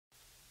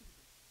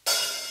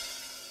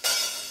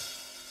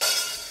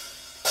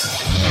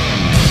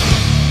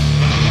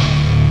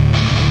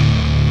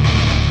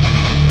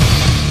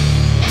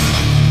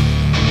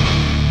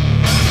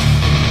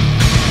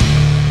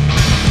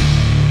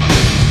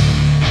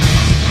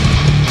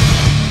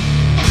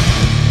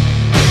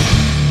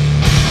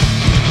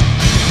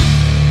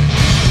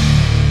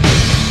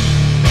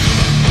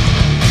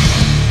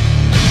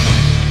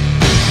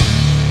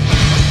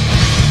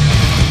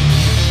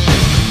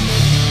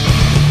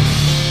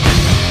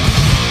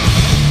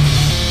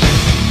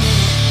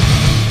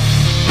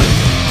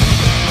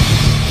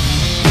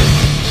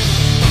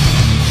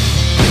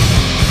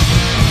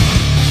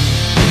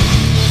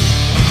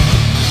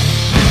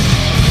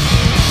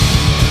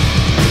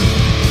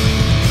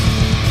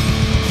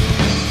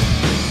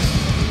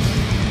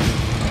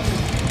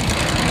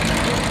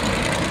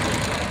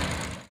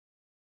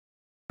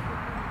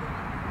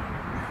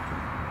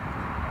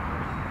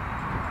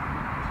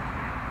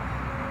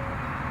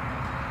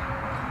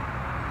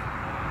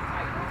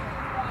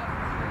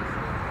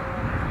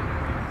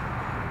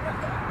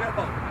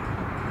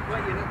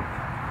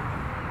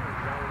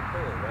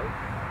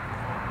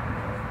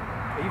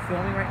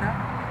filming right now?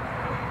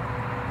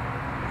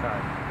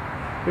 Sorry.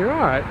 You're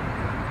alright.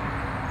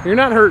 You're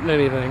not hurting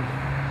anything.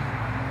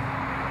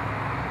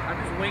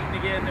 I'm just waiting to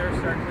get in there and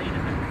start cleaning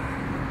it.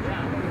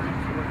 Yeah.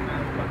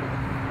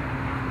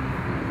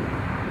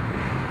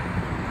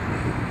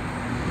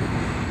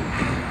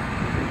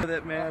 With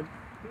it, man.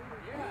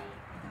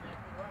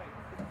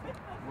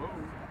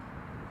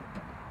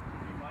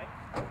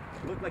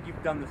 You look like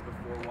you've done this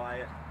before,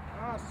 Wyatt.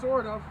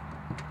 Sort of.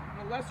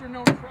 A lesser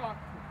known truck.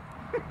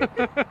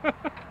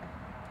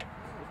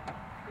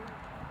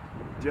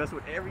 Just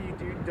whatever you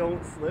do,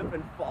 don't slip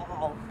and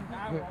fall.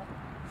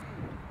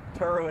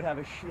 Turo would have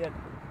a shit.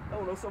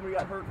 Oh no, somebody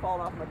got hurt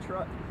falling off my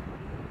truck.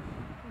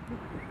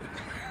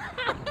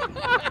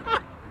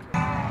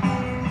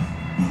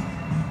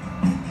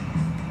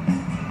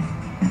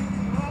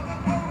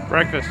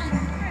 Breakfast.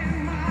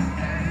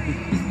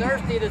 He's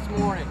thirsty this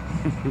morning.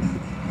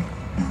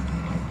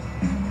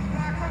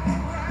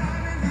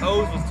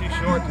 Hose was too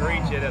short to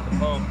reach it at the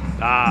pump.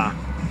 Ah.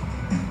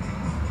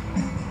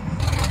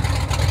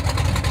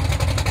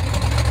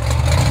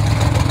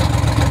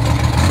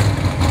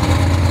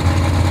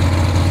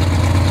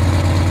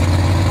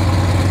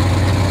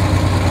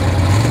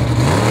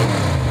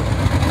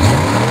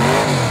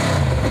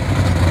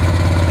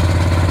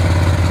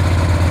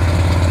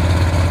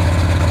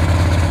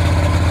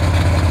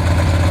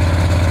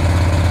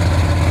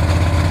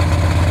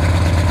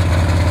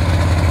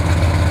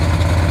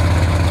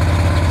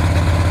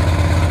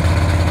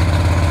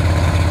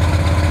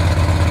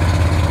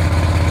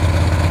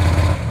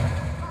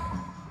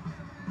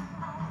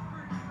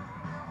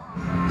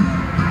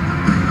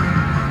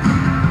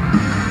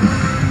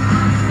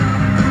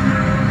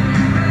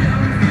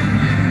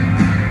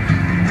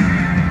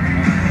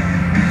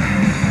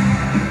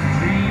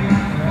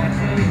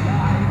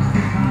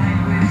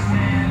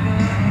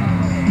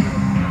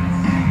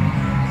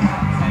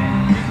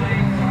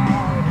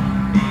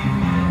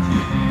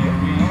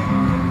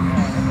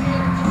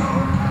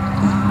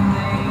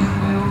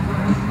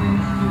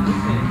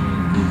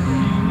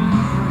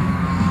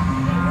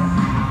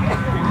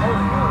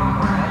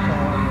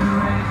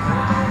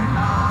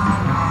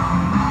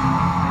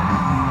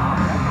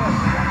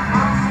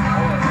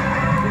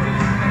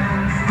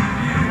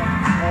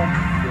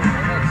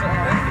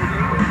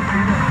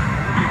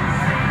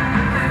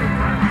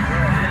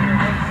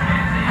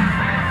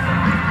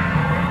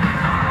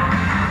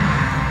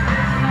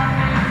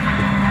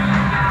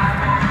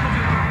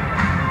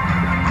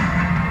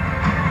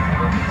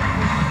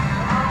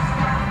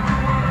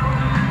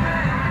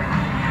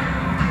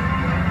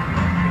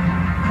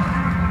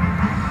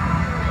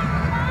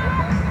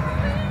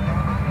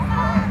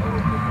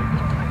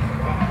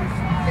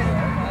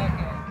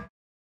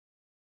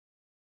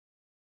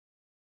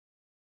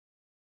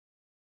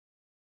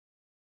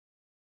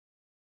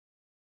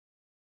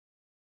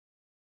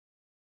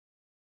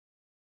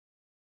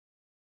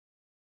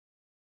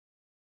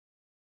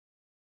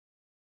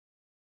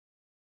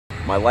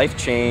 My life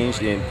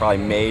changed in probably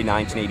May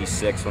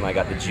 1986 when I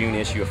got the June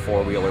issue of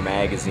Four Wheeler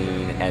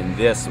magazine, and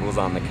this was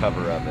on the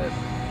cover of it.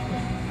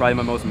 Probably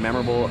my most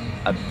memorable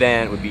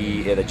event would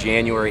be at the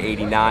January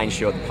 '89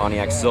 show at the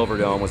Pontiac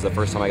Silverdome. Was the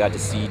first time I got to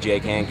see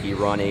Jake Hankey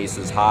run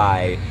Aces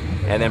High.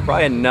 And then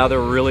probably another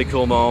really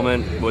cool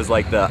moment was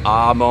like the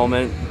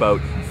moment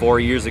about 4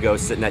 years ago,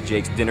 sitting at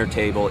Jake's dinner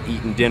table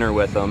eating dinner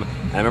with him.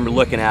 And I remember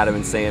looking at him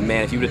and saying,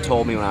 man, if you would have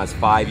told me when I was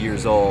 5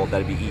 years old that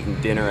I'd be eating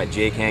dinner at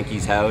Jake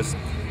Hankey's house,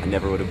 I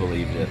never would have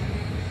believed it.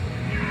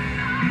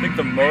 I think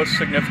the most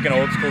significant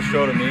old school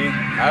show to me,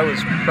 I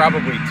was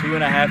probably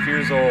 2.5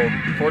 years old,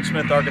 Fort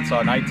Smith,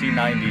 Arkansas,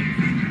 1990.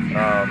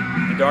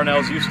 The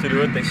Darnells used to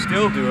do it, they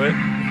still do it,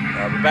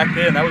 but back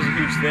then that was a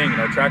huge thing. You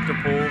know, tractor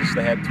pulls,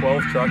 they had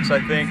 12 trucks, I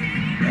think.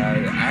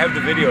 I have the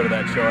video to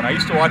that show, and I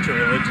used to watch it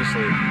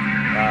religiously.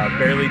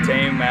 Barely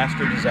Tame,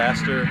 Master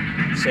Disaster,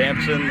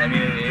 Samson, I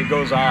mean, it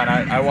goes on.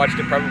 I watched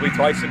it probably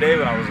twice a day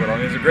when I was little.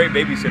 I mean, it was a great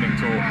babysitting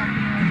tool.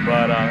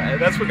 But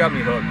that's what got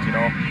me hooked, you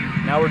know.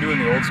 Now we're doing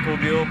the old school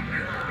deal.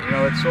 You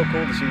know, it's so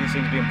cool to see these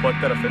things being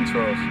plucked out of fence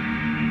rows.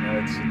 You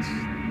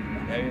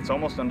know, it's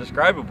almost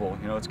undescribable.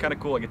 You know, it's kind of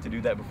cool. I get to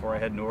do that before I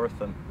head north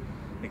and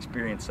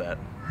experience that.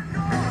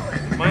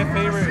 My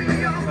favorite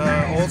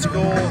old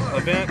school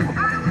event,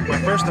 my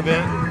first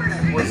event,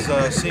 was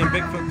seeing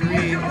Bigfoot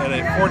 3 at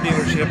a Ford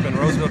dealership in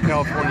Roseville,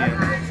 California.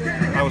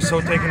 I was so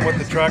taken with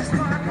the truck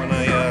when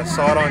I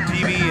saw it on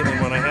TV, and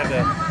then when I had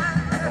to,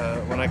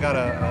 when I got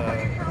a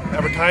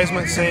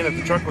advertisement saying that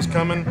the truck was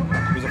coming.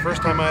 It was the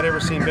first time I'd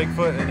ever seen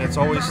Bigfoot, and it's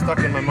always stuck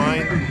in my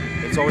mind.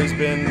 It's always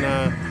been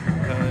a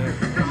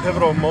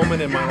pivotal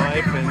moment in my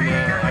life, and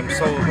I'm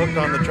so hooked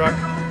on the truck.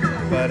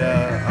 But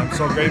I'm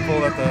so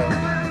grateful that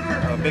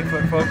the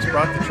Bigfoot folks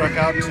brought the truck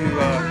out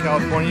to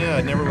California.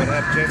 I never would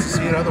have had a chance to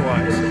see it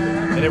otherwise.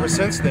 And ever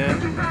since then,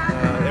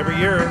 every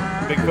year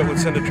Bigfoot would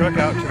send a truck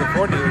out to the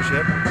Ford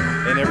dealership,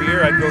 and every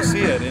year I'd go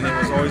see it, and it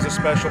was always a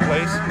special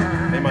place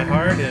in my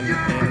heart, and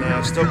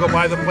still go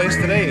by the place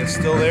today. It's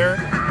still there.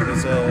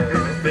 It's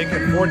a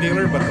vacant Ford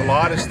dealer, but the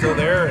lot is still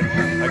there,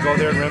 and I go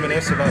there and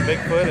reminisce about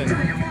Bigfoot,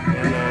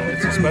 and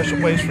it's a special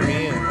place for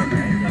me,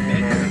 and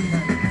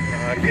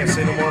can't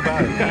say no more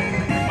about it.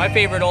 My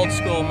favorite old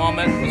school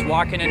moment was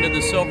walking into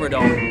the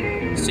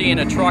Silverdome, seeing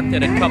a truck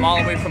that had come all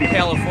the way from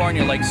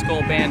California like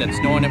Skull Bandits,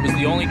 knowing it was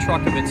the only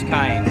truck of its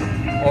kind.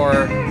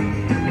 Or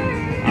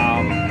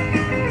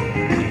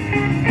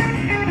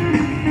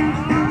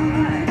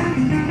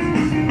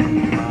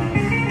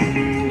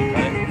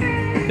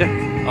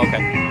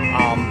okay.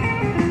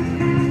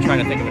 Trying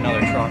to think of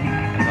another truck.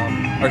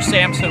 Or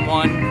Samson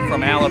one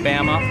from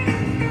Alabama.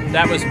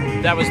 That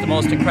was the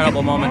most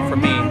incredible moment for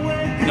me,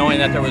 knowing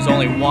that there was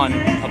only one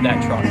of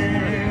that truck.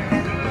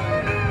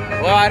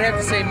 Well, I'd have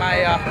to say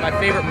my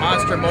favorite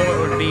monster moment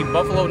would be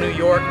Buffalo, New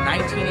York,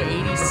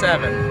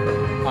 1987.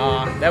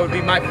 That would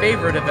be my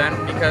favorite event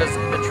because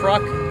the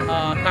truck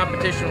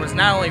competition was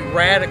not only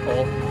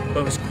radical,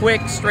 but it was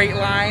quick, straight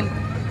line,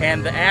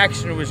 and the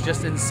action was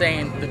just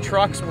insane. The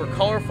trucks were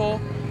colorful.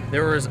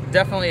 There was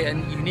definitely a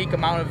unique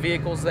amount of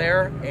vehicles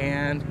there,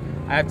 and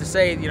I have to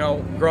say, you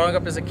know, growing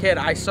up as a kid,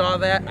 I saw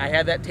that. I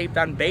had that taped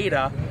on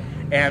beta,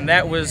 and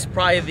that was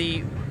probably the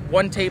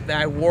one tape that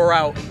I wore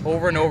out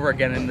over and over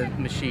again in the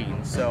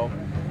machine. So,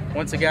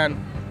 once again,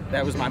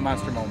 that was my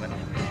monster moment.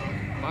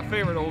 My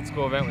favorite old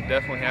school event would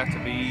definitely have to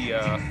be,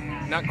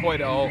 not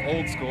quite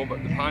old school,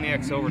 but the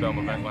Pontiac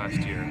Silverdome event last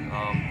year.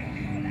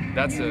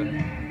 That's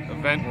a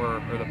event or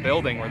the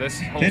building where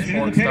this whole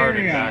sport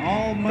started back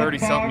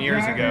 30-something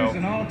years ago.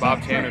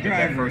 Bob Tanner did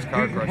that first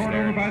car crush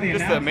there.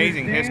 Just the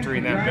amazing history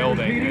in that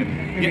building,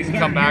 and getting to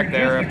come back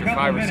there after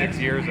 5 or 6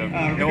 years of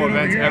no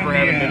events ever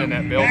having been in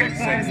that building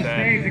since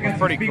then was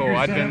pretty cool.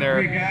 I'd been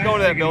there, going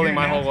to that building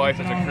my whole life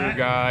as a crew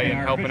guy and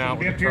helping out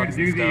with the trucks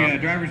and stuff.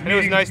 And it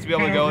was nice to be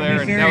able to go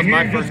there, and that was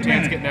my first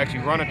chance getting to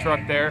actually run a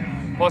truck there.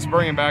 Plus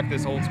bringing back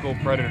this old school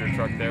Predator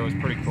truck there was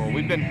pretty cool.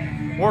 We've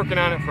been working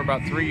on it for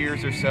about 3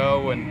 years or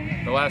so,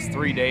 and the last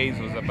 3 days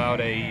was about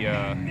a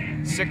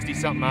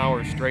 60-something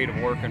hours straight of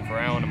working for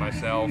Alan and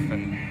myself,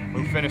 and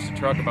we finished the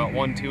truck about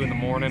 1, 2 in the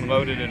morning,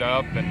 loaded it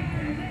up,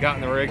 and got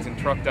in the rigs and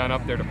trucked on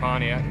up there to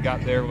Pontiac, and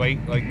got there late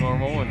like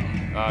normal,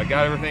 and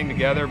got everything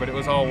together, but it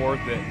was all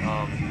worth it.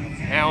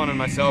 Alan and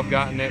myself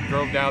got in it,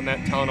 drove down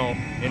that tunnel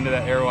into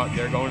that airlock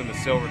there, going to the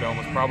Silverdome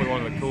was probably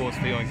one of the coolest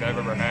feelings I've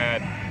ever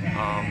had.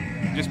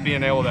 Just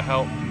being able to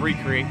help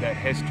recreate that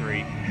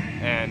history.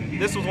 And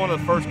this was one of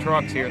the first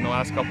trucks here in the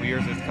last couple of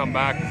years that's come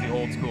back as the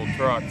old school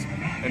trucks.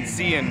 And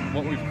seeing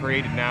what we've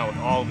created now with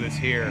all of this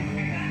here,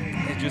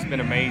 it's just been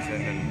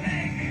amazing.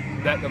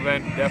 And that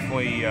event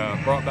definitely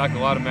brought back a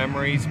lot of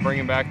memories,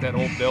 bringing back that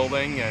old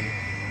building, and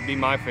be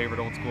my favorite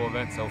old school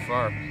event so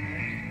far.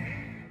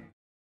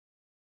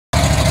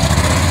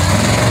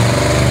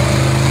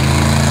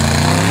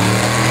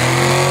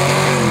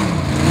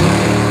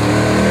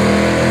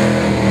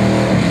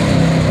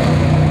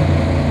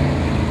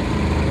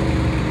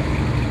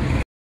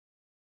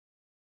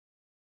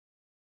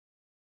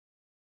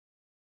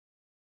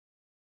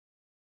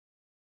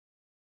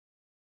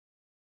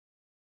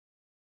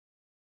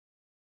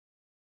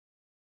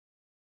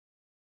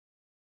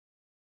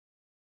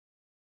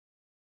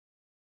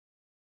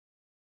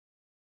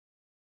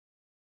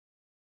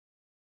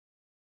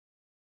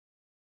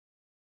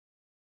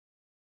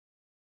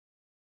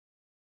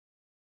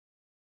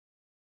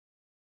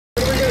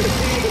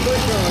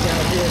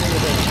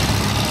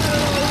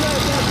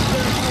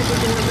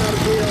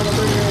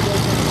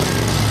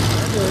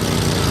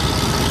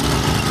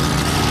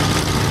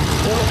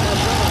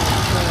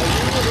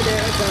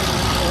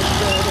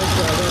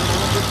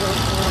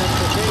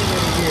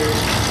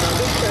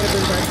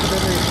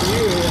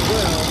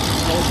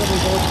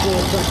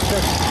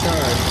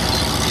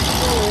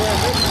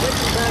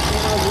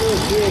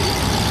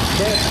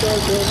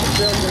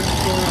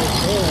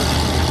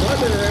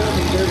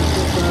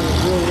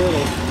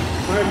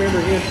 I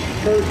remember his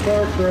first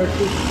car crush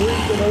just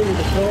sweeping over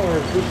the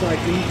cars just like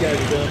these guys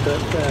have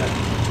done, but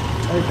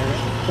hey man,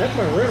 that's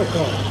my rental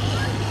car.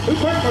 Who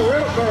parked my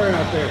rental car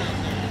out there?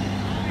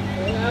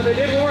 Well, they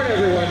did warn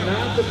everyone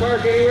not to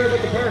park anywhere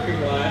but the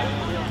parking lot,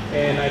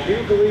 and I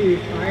do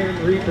believe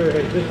Iron Reaper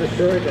has just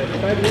destroyed that.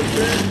 If I believe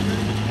that?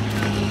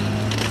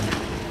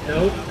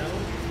 Nope.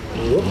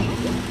 Whoop.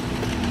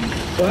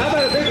 Well, how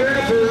about a big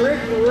round for Rick,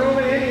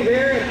 Roman, Eddie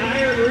there, and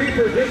Iron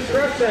Reaper just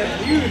crushed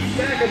that huge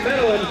stack of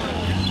metal, and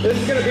this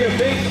is going to be a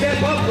big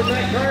step up from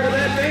that car to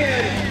that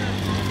van.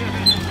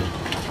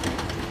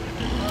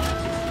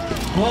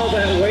 All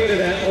that weight of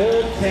that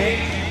old tank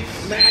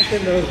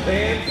smashing those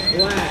vans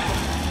flat.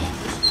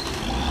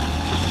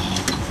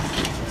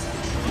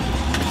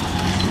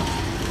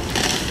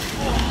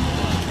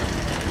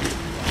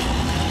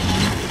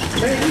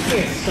 Man, you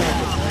can't stop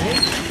it, man.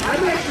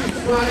 I'm actually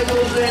surprised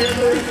those vans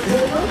are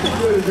pulled up as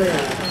good as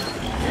that.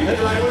 You can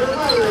ride with a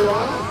motor,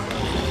 Rob.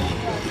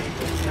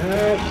 I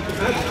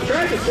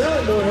tried to sell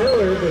him one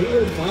earlier, but he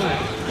wouldn't buy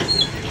it.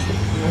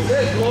 I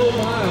said low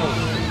miles.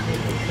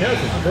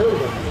 That's a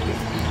convertible.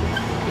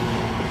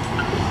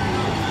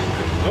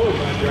 I wouldn't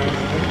mind driving.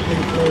 I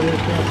think slow this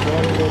down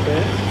water a little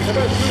bit. How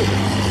about you?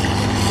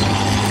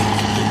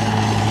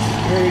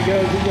 There he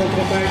goes. He's going to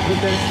come back and put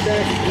that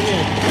stack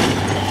again.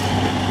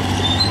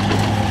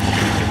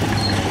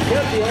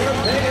 Got the arm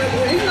hanging up.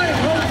 He's not even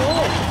holding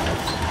on.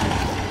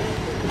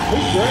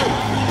 He's great.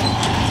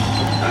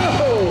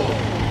 Oh!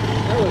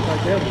 That looks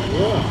like that was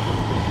rough.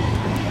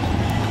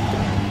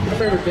 I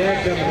remember Dad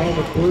coming home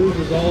with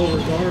bruises all over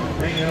his arms and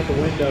hanging out the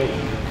window.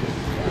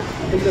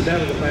 He said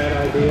that was a bad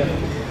idea.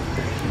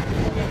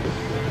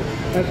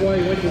 That's why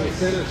he went to the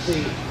center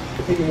seat.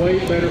 He could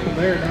wait better from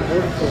there and not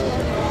hurt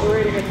himself.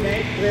 Operating a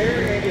tank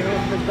there, Andy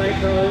Hoffman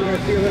Nitecrawler, we're going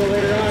to see a little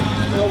later on.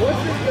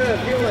 What's it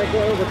feel like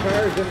going over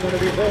cars in one of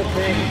these old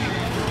tanks?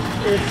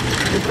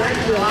 It's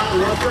actually a lot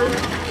rougher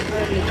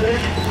than you think.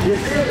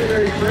 You're feeling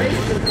very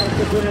braced and stuff,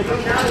 but when it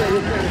comes out, they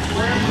just kind of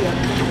slam you.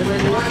 And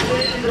when you watch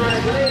it and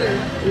drive later,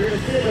 you're going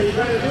to see it. What you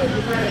got to do is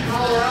you try to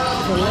collar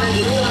out the land.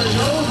 You don't want to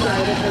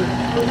nosedive it because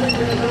you're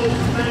thinking of no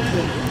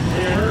suspension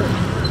and it hurts.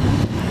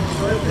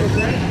 So it's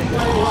actually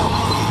quite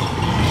rough.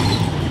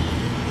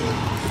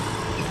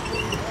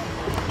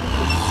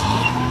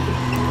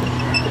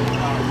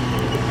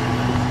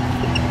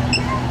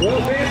 Well,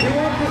 fans, who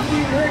wants to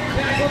see Rick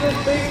tackle this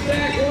big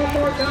stack one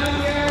more time?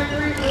 The Iron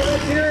Green,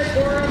 let's hear it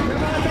for him.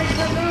 Come on, make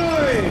some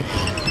noise.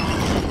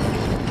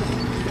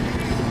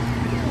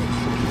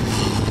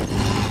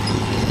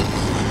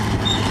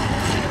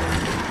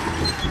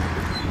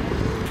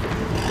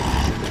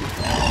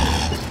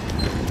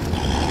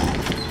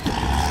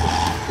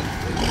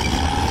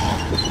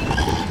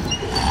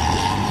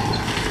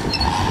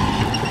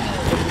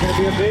 This is going to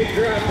be a big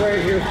drop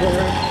right here for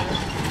him.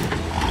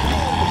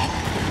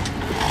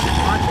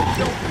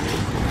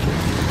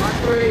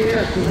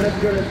 Yes, and that's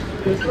going to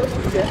just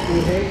get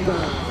he hangs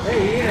on. Hey,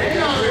 he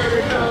hangs on, there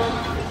we go.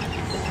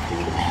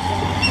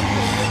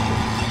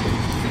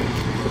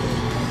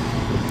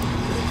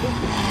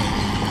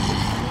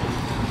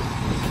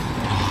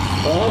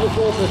 All the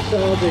full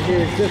nostalgia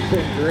here has just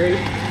been great.